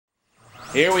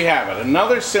Here we have it,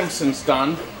 another Simpsons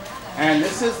done, and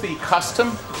this is the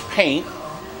custom paint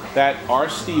that our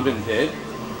Steven did.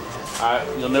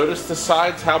 You'll notice the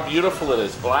sides, how beautiful it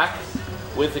is, black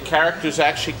with the characters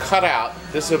actually cut out.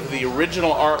 This is the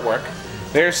original artwork.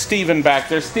 There's Steven back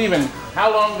there. Steven,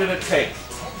 how long did it take?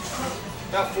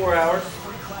 About 4 hours.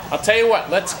 I'll tell you what,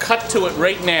 let's cut to it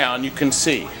right now and you can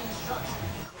see.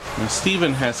 And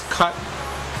Steven has cut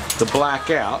the black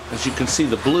out. As you can see,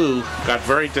 the blue got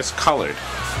very discolored.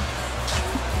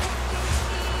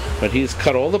 But he's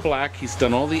cut all the black, he's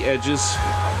done all the edges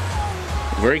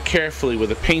very carefully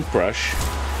with a paintbrush.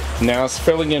 Now it's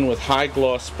filling in with high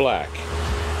gloss black.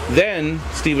 Then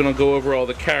Steven will go over all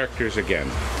the characters again.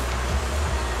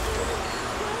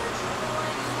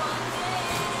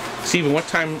 Steven,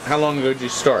 how long ago did you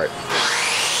start?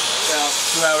 About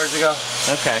 2 hours ago.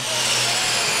 Okay.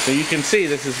 So you can see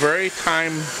this is very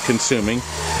time consuming,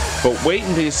 but wait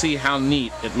until you see how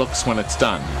neat it looks when it's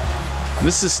done.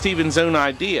 This is Steven's own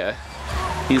idea.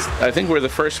 I think we're the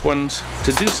first ones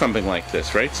to do something like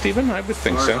this, right, Steven? I would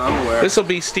think so. This will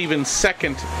be Steven's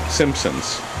second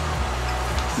Simpsons.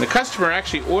 And the customer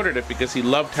actually ordered it because he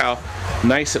loved how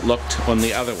nice it looked on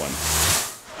the other one.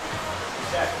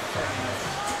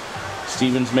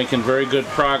 Steven's making very good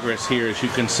progress here, as you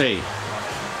can see.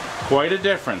 Quite a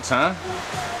difference, huh?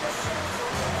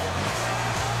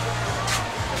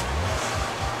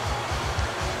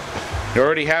 You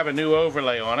already have a new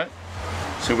overlay on it,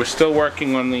 so we're still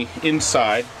working on the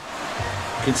inside.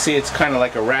 You can see it's kind of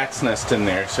like a rat's nest in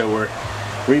there, so we're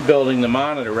rebuilding the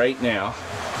monitor right now.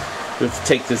 We have to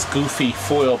take this goofy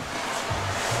foil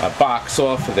box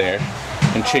off of there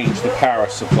and change the power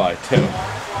supply too.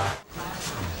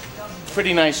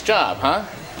 Pretty nice job, huh?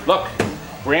 Look,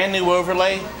 brand new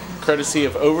overlay, courtesy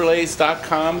of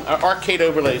overlays.com,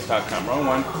 arcadeoverlays.com, wrong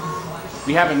one.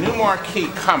 We have a new marquee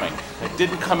coming. It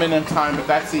didn't come in time, but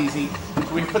that's easy.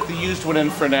 We put the used one in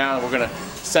for now, and we're going to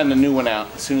send a new one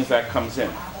out as soon as that comes in.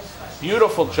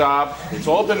 Beautiful job. It's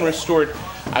all been restored.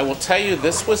 I will tell you,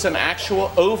 this was an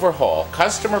actual overhaul.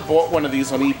 Customer bought one of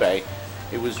these on eBay.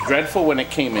 It was dreadful when it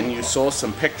came in. You saw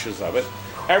some pictures of it.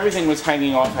 Everything was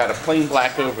hanging off, had a plain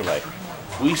black overlay.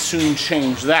 We soon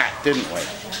changed that, didn't we?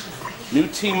 New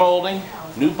T-molding,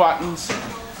 new buttons,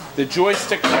 the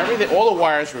joystick, everything, all the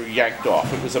wires were yanked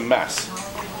off. It was a mess.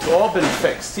 It's all been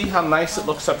fixed. See how nice it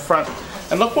looks up front?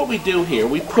 And look what we do here.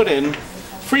 We put in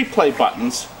free play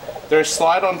buttons. They're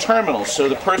slide-on terminals, so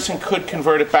the person could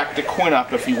convert it back to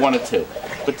coin-op if he wanted to.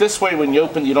 But this way, when you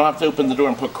open, you don't have to open the door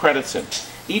and put credits in.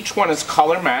 Each one is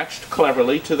color matched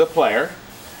cleverly to the player,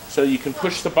 so you can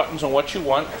push the buttons on what you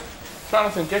want.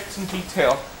 Jonathan, get some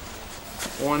detail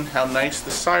on how nice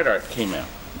the side art came out.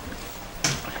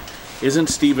 Isn't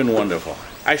Steven wonderful?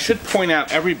 I should point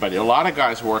out everybody, a lot of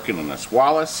guys working on this.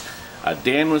 Wallace,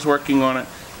 Dan was working on it,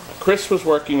 Chris was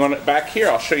working on it. Back here,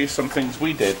 I'll show you some things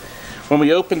we did. When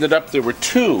we opened it up, there were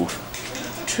two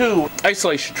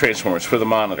isolation transformers for the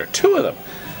monitor. 2 of them.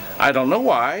 I don't know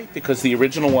why, because the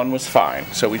original one was fine.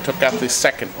 So we took out the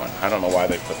second one. I don't know why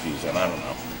they put these in, I don't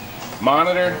know.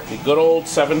 Monitor, the good old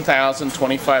 7,000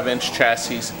 25-inch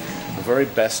chassis, the very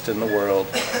best in the world,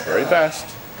 very best.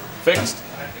 Fixed.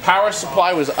 Power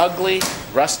supply was ugly,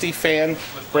 rusty fan,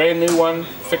 brand new one,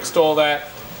 fixed all that.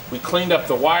 We cleaned up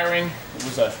the wiring. It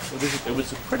was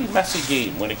a pretty messy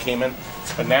game when it came in,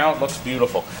 but now it looks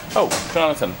beautiful. Oh,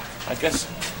 Jonathan, I guess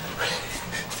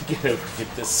to get over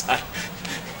to this side,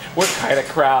 we're kind of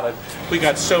crowded. We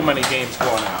got so many games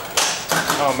going out.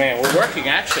 Oh man, we're working,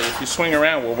 actually, if you swing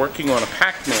around, we're working on a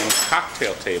Pac-Man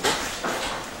cocktail table.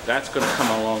 That's going to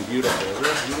come along beautiful. A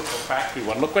real beautiful factory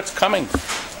one. Look what's coming.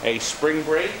 A spring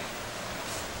break.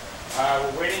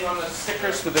 We're waiting on the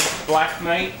stickers for this Black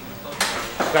Knight.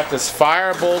 We've got this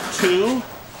Firebolt 2.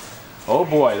 Oh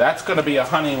boy, that's going to be a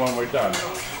honey when we're done.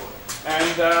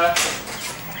 And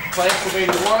Class of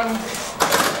 81.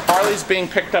 Harley's being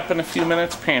picked up in a few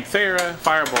minutes. Panthera,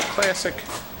 Firebolt Classic.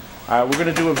 We're going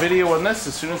to do a video on this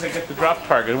as soon as I get the drop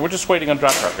target. We're just waiting on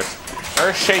drop targets.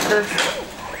 Earthshaker.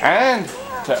 And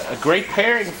a great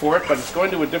pairing for it, but it's going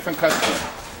to a different customer.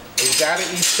 A Data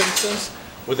East Simpsons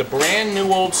with a brand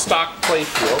new old stock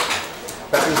playfield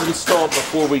that was installed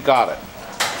before we got it.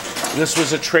 This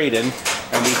was a trade-in,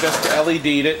 and we just LED'd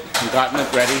it and gotten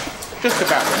it ready. Just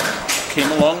about ready.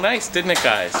 Came along nice, didn't it,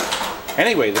 guys?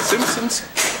 Anyway, The Simpsons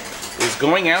is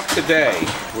going out today.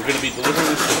 We're going to be delivering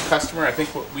this to the customer.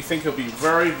 We think he'll be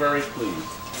very, very pleased.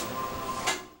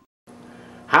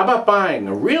 How about buying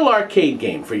a real arcade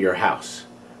game for your house?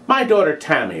 My daughter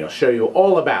Tammy will show you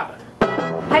all about it.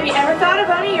 Have you ever thought of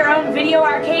owning your own video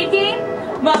arcade game?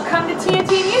 Welcome to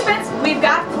TNT Amusements. We've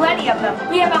got plenty of them.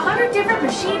 We have 100 different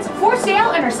machines for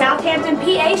sale in our Southampton,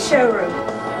 PA showroom.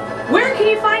 Where can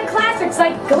you find classics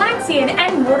like Galaxian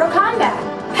and Mortal Kombat,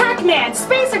 Pac-Man,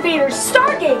 Space Invaders,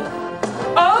 Stargate?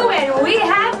 Oh, and we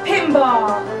have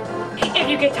pinball. If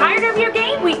you get tired of your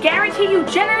game, we guarantee you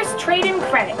generous trade-in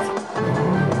credit.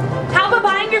 How about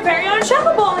buying your very own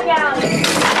shuffle bowling alley?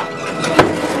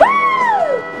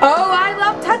 Woo! Oh, I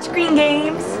love touchscreen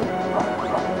games.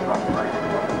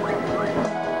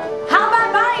 How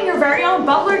about buying your very own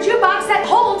bubbler jukebox that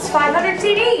holds 500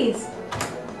 CDs?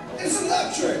 It's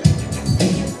electric!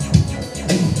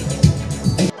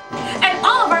 And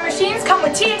all of our machines come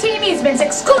with TNT Amusements'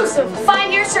 exclusive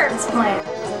 5-year service plan.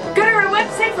 Go to our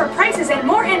website for prices and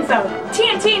more info,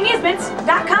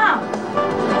 TNTAmusements.com.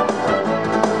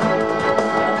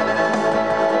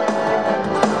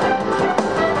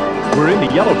 We're in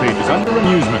the yellow pages under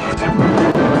amusement.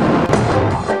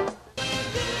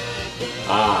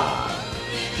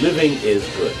 Living is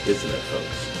good, isn't it,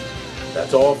 folks?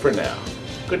 That's all for now.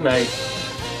 Good night.